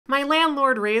My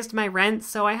landlord raised my rent,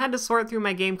 so I had to sort through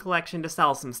my game collection to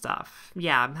sell some stuff.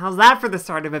 Yeah, how's that for the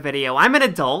start of a video? I'm an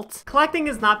adult! Collecting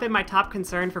has not been my top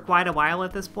concern for quite a while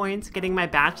at this point. Getting my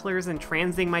bachelor's and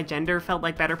transing my gender felt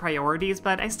like better priorities,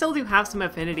 but I still do have some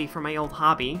affinity for my old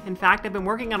hobby. In fact, I've been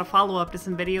working on a follow-up to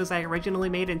some videos I originally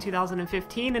made in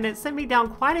 2015, and it sent me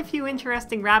down quite a few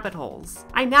interesting rabbit holes.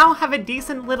 I now have a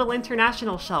decent little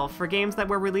international shelf for games that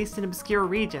were released in obscure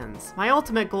regions. My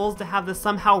ultimate goal is to have the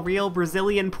somehow real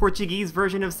Brazilian Portuguese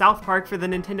version of South Park for the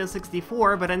Nintendo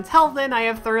 64, but until then I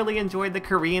have thoroughly enjoyed the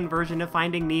Korean version of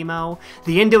Finding Nemo,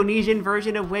 the Indonesian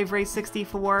version of Wave Race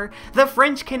 64, the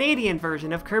French-Canadian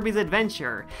version of Kirby's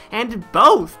Adventure, and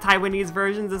both Taiwanese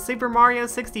versions of Super Mario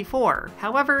 64.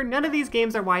 However, none of these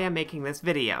games are why I'm making this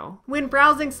video. When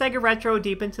browsing Sega Retro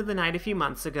deep into the night a few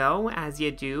months ago, as you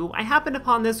do, I happened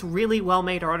upon this really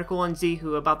well-made article on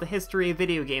Zihu about the history of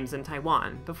video games in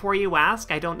Taiwan. Before you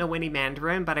ask, I don't know any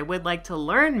Mandarin, but I would like to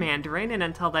learn Mandarin, and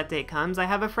until that day comes, I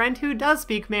have a friend who does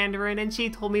speak Mandarin, and she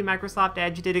told me Microsoft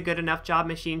Edge did a good enough job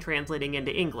machine translating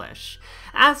into English.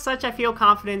 As such, I feel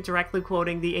confident directly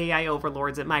quoting the AI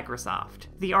overlords at Microsoft.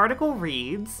 The article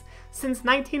reads, "Since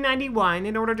 1991,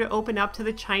 in order to open up to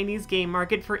the Chinese game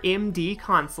market for MD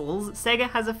consoles, Sega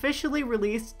has officially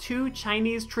released 2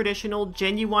 Chinese traditional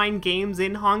genuine games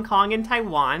in Hong Kong and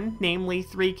Taiwan, namely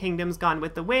Three Kingdoms Gone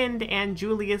with the Wind and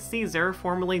Julius Caesar,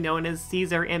 formerly known as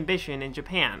Caesar Ambition in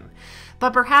Japan.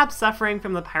 But perhaps suffering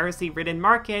from the piracy-ridden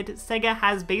market, Sega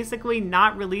has basically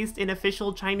not released an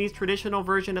official Chinese traditional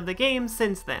version of the game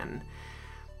since then."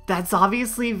 That's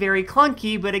obviously very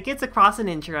clunky, but it gets across an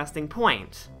interesting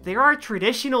point. There are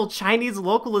traditional Chinese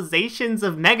localizations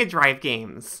of Mega Drive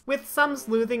games. With some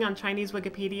sleuthing on Chinese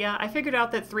Wikipedia, I figured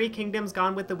out that Three Kingdoms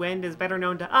Gone with the Wind is better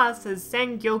known to us as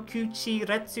Sangokushi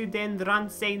Retsuden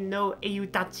Ransei no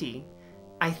Eiyuutachi.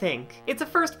 I think. It's a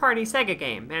first-party Sega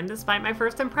game, and despite my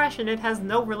first impression, it has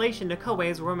no relation to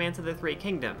Koei's Romance of the Three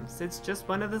Kingdoms. It's just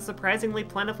one of the surprisingly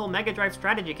plentiful Mega Drive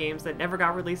strategy games that never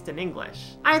got released in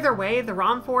English. Either way, the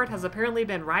ROM for it has apparently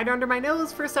been right under my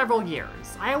nose for several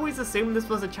years. I always assumed this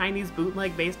was a Chinese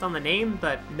bootleg based on the name,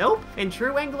 but nope. In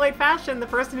true Angloid fashion, the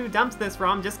person who dumped this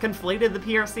ROM just conflated the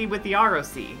PRC with the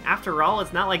ROC. After all,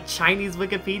 it's not like Chinese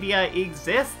Wikipedia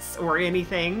exists or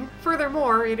anything.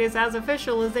 Furthermore, it is as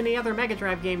official as any other Mega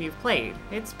Drive game you've played.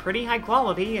 It's pretty high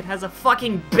quality, it has a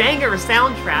fucking banger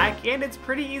soundtrack, and it's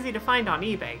pretty easy to find on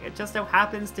eBay. It just so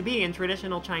happens to be in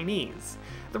traditional Chinese.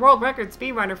 The world record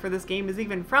speedrunner for this game is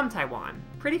even from Taiwan.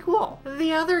 Pretty cool.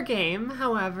 The other game,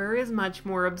 however, is much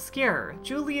more obscure.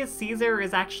 Julius Caesar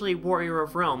is actually Warrior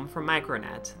of Rome from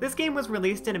Micronet. This game was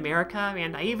released in America,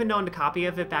 and I even owned a copy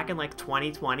of it back in like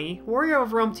 2020. Warrior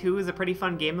of Rome 2 is a pretty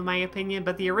fun game in my opinion,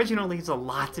 but the original leaves a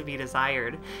lot to be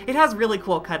desired. It has really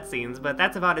cool cutscenes, but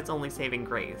that's about its only saving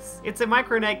grace. It's a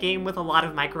Micronet game with a lot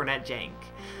of Micronet jank.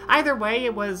 Either way,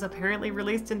 it was apparently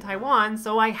released in Taiwan,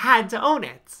 so I had to own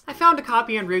it. I found a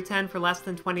copy on Route 10 for less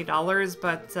than $20,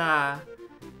 but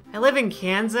I live in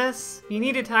Kansas. You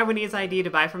need a Taiwanese ID to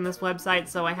buy from this website,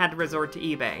 so I had to resort to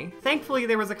eBay. Thankfully,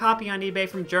 there was a copy on eBay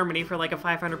from Germany for like a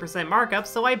 500% markup,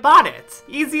 so I bought it.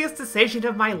 Easiest decision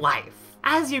of my life.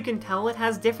 As you can tell, it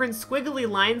has different squiggly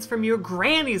lines from your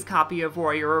granny's copy of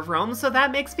Warrior of Rome, so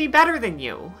that makes me better than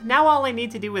you. Now all I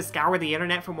need to do is scour the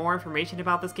internet for more information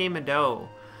about this game and oh.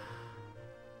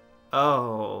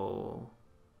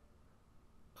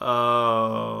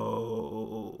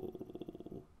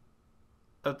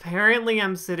 Apparently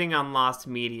I'm sitting on lost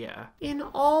media. In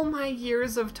all my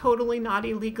years of totally not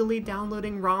illegally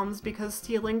downloading ROMs because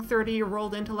stealing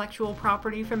 30-year-old intellectual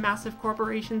property from massive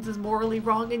corporations is morally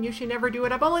wrong and you should never do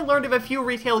it, I've only learned of a few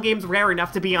retail games rare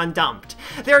enough to be undumped.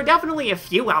 There are definitely a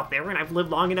few out there, and I've lived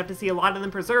long enough to see a lot of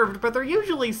them preserved, but they're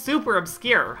usually super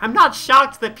obscure. I'm not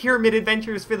shocked that Pyramid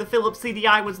Adventures for the Philips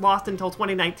CDI was lost until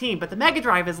 2019, but the Mega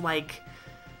Drive is like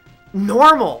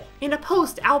normal. In a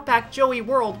post-Outback Joey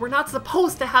world, we're not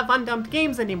supposed to have undumped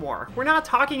games anymore. We're not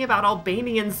talking about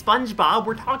Albanian SpongeBob,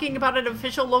 we're talking about an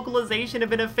official localization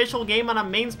of an official game on a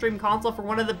mainstream console for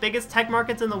one of the biggest tech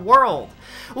markets in the world.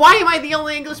 Why am I the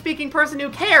only English-speaking person who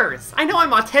cares? I know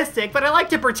I'm autistic, but I like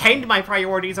to pretend my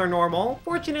priorities are normal.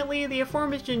 Fortunately, the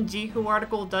aforementioned Jihu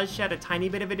article does shed a tiny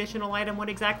bit of additional light on what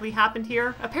exactly happened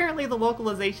here. Apparently the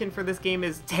localization for this game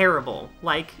is terrible.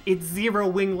 Like, it's zero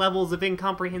wing levels of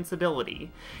incomprehensibility.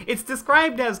 It's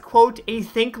described as, quote, a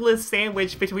thankless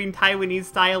sandwich between Taiwanese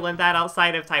style and that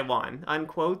outside of Taiwan,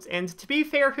 unquote, and to be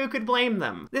fair, who could blame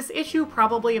them? This issue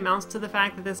probably amounts to the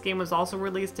fact that this game was also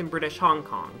released in British Hong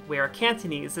Kong, where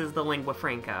Cantonese is the lingua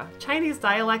franca. Chinese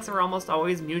dialects are almost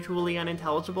always mutually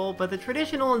unintelligible, but the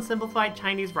traditional and simplified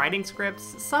Chinese writing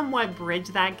scripts somewhat bridge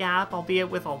that gap, albeit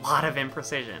with a lot of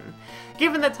imprecision.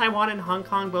 Given that Taiwan and Hong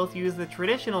Kong both use the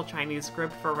traditional Chinese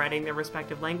script for writing their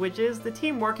respective languages, the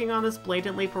team working on this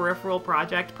blatantly peripheral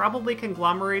project probably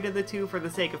conglomerated the two for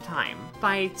the sake of time.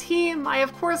 By team, I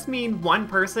of course mean one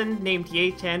person named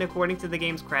Ye Chen according to the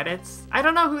game's credits. I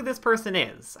don't know who this person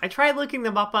is. I tried looking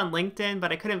them up on LinkedIn,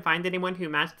 but I couldn't find anyone who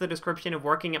matched the description of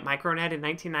working at Micronet in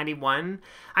 1991.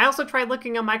 I also tried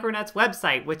looking on Micronet's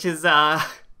website, which is,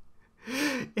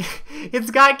 it's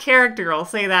got character, I'll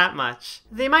say that much.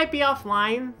 They might be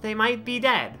offline, they might be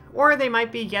dead, or they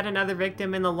might be yet another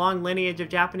victim in the long lineage of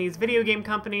Japanese video game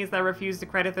companies that refuse to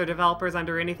credit their developers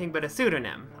under anything but a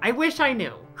pseudonym. I wish I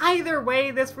knew. Either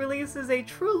way, this release is a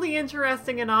truly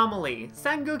interesting anomaly.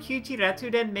 Sangokushi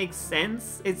Retsuden makes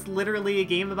sense. It's literally a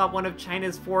game about one of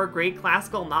China's 4 great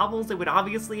classical novels. It would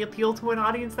obviously appeal to an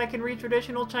audience that can read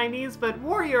traditional Chinese, but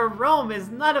Warrior of Rome is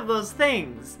none of those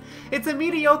things. It's a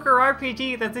mediocre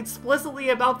RPG that's explicitly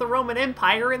about the Roman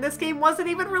Empire, and this game wasn't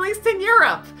even released in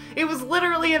Europe! It was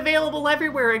literally available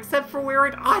everywhere except for where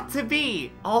it ought to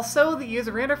be! Also, the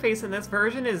user interface in this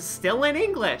version is still in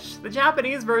English. The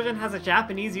Japanese version has a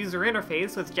Japanese user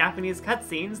interface with Japanese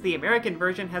cutscenes, the American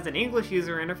version has an English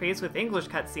user interface with English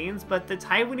cutscenes, but the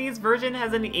Taiwanese version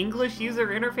has an English user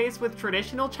interface with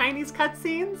traditional Chinese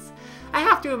cutscenes? I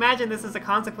have to imagine this is a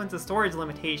consequence of storage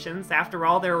limitations. After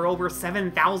all, there are over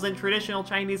 7,000 traditional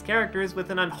Chinese characters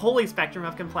with an unholy spectrum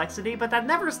of complexity, but that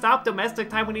never stopped domestic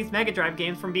Taiwanese Mega Drive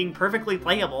games from being perfectly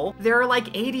playable. There are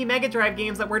like 80 Mega Drive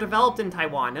games that were developed in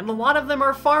Taiwan, and a lot of them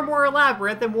are far more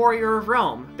elaborate than Warrior of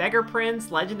Rome. Beggar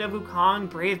Prince, Legend of Wukong,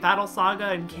 Brave Battle Saga,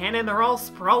 and Canon are all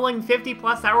sprawling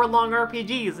 50-plus hour-long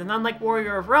RPGs, and unlike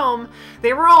Warrior of Rome,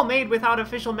 they were all made without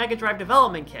official Mega Drive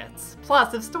development kits.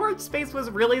 Plus, if storage space was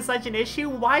really such an issue,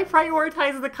 why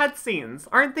prioritize the cutscenes?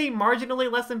 Aren't they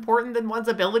marginally less important than one's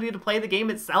ability to play the game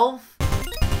itself?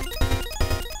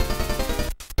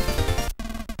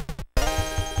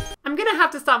 I'm gonna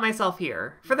have to stop myself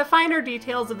here. For the finer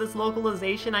details of this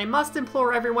localization, I must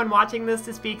implore everyone watching this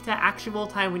to speak to actual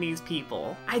Taiwanese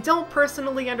people. I don't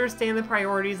personally understand the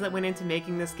priorities that went into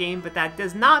making this game, but that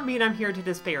does not mean I'm here to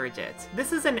disparage it.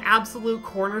 This is an absolute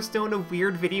cornerstone of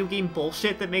weird video game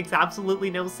bullshit that makes absolutely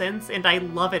no sense, and I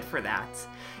love it for that.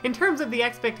 In terms of the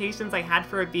expectations I had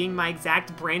for it being my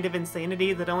exact brand of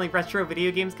insanity that only retro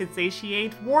video games could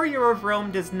satiate, Warrior of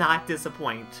Rome does not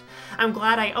disappoint. I'm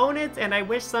glad I own it, and I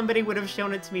wish somebody would have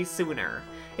shown it to me sooner.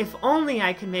 If only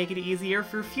I could make it easier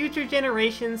for future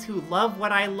generations who love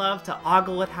what I love to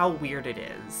ogle at how weird it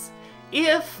is.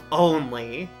 If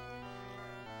only.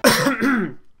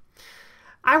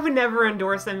 I would never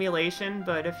endorse emulation,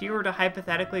 but if you were to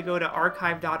hypothetically go to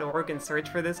archive.org and search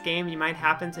for this game, you might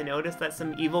happen to notice that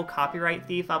some evil copyright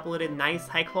thief uploaded nice,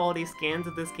 high-quality scans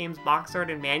of this game's box art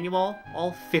and manual,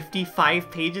 all 55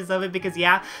 pages of it, because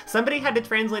yeah, somebody had to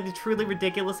translate a truly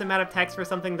ridiculous amount of text for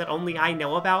something that only I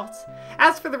know about.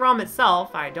 As for the ROM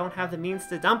itself, I don't have the means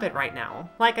to dump it right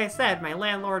now. Like I said, my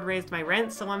landlord raised my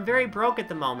rent, so I'm very broke at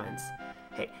the moment.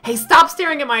 Hey, stop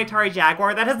staring at my Atari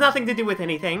Jaguar, that has nothing to do with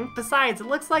anything! Besides, it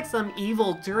looks like some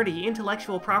evil, dirty,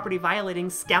 intellectual property violating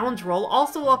scoundrel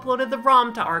also uploaded the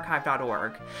ROM to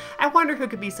archive.org. I wonder who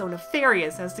could be so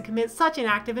nefarious as to commit such an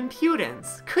act of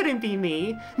impudence. Couldn't be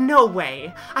me. No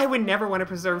way. I would never want to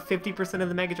preserve 50% of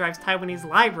the Mega Drive's Taiwanese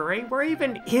library. Where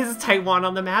even is Taiwan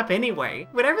on the map anyway?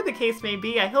 Whatever the case may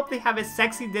be, I hope they have a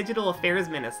sexy digital affairs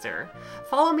minister.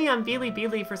 Follow me on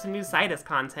Bilibili for some new Citus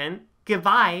content.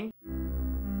 Goodbye.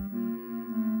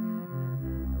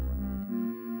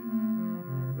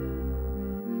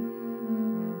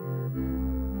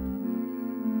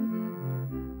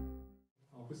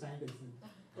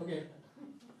 OK，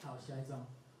 好，下一张。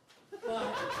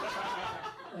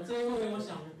这一位我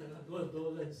想可能很多人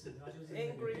都认识，他就是那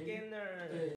个 Angry Gamer。对。